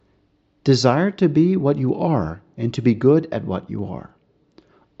Desire to be what you are and to be good at what you are.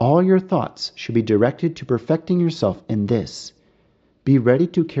 All your thoughts should be directed to perfecting yourself in this. Be ready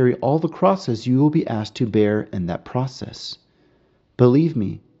to carry all the crosses you will be asked to bear in that process. Believe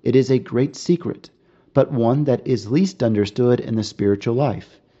me, it is a great secret, but one that is least understood in the spiritual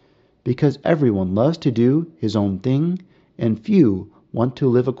life, because everyone loves to do his own thing, and few want to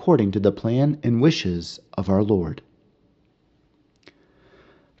live according to the plan and wishes of our Lord.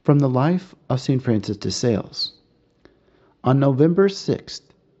 From the life of St. Francis de Sales. On November 6,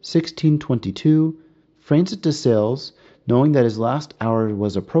 1622, Francis de Sales, knowing that his last hour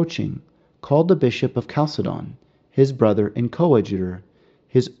was approaching, called the Bishop of Chalcedon, his brother and coadjutor,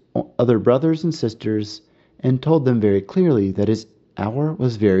 his other brothers and sisters, and told them very clearly that his hour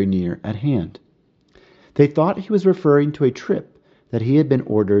was very near at hand. They thought he was referring to a trip that he had been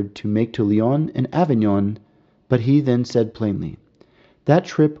ordered to make to Lyon and Avignon, but he then said plainly, "That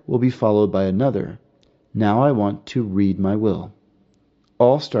trip will be followed by another. Now I want to read my will."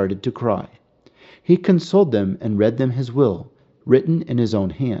 All started to cry. He consoled them and read them his will, written in his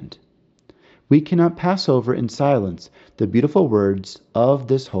own hand. We cannot pass over in silence the beautiful words of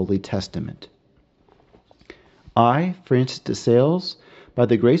this Holy Testament. I, Francis de Sales, by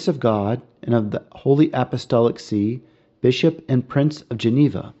the grace of God and of the Holy Apostolic See, Bishop and Prince of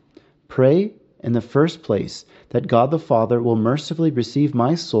Geneva, pray in the first place that God the Father will mercifully receive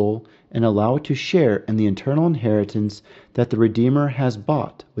my soul and allow it to share in the eternal inheritance that the Redeemer has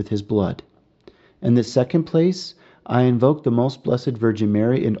bought with his blood. In the second place, I invoke the most blessed Virgin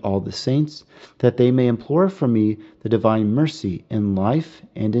Mary and all the saints, that they may implore from me the divine mercy in life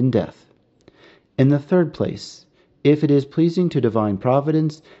and in death. In the third place, if it is pleasing to divine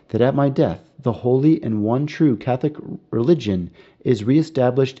providence that at my death the holy and one true Catholic religion is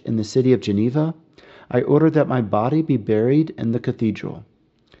re-established in the city of Geneva, I order that my body be buried in the cathedral.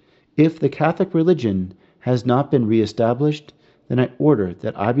 If the Catholic religion has not been re-established, then I order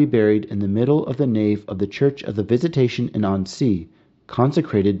that I be buried in the middle of the nave of the Church of the Visitation in Annecy,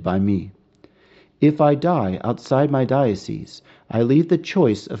 consecrated by me. If I die outside my diocese, I leave the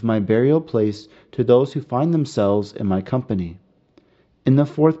choice of my burial place to those who find themselves in my company. In the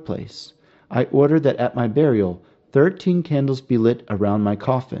fourth place, I order that at my burial 13 candles be lit around my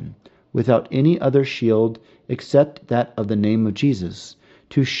coffin, without any other shield except that of the name of Jesus,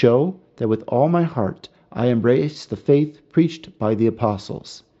 to show that with all my heart I embrace the faith preached by the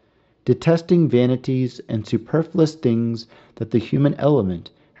apostles. Detesting vanities and superfluous things that the human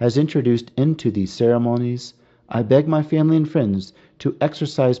element has introduced into these ceremonies, I beg my family and friends to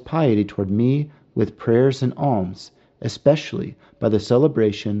exercise piety toward me with prayers and alms, especially by the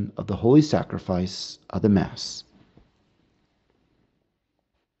celebration of the holy sacrifice of the Mass.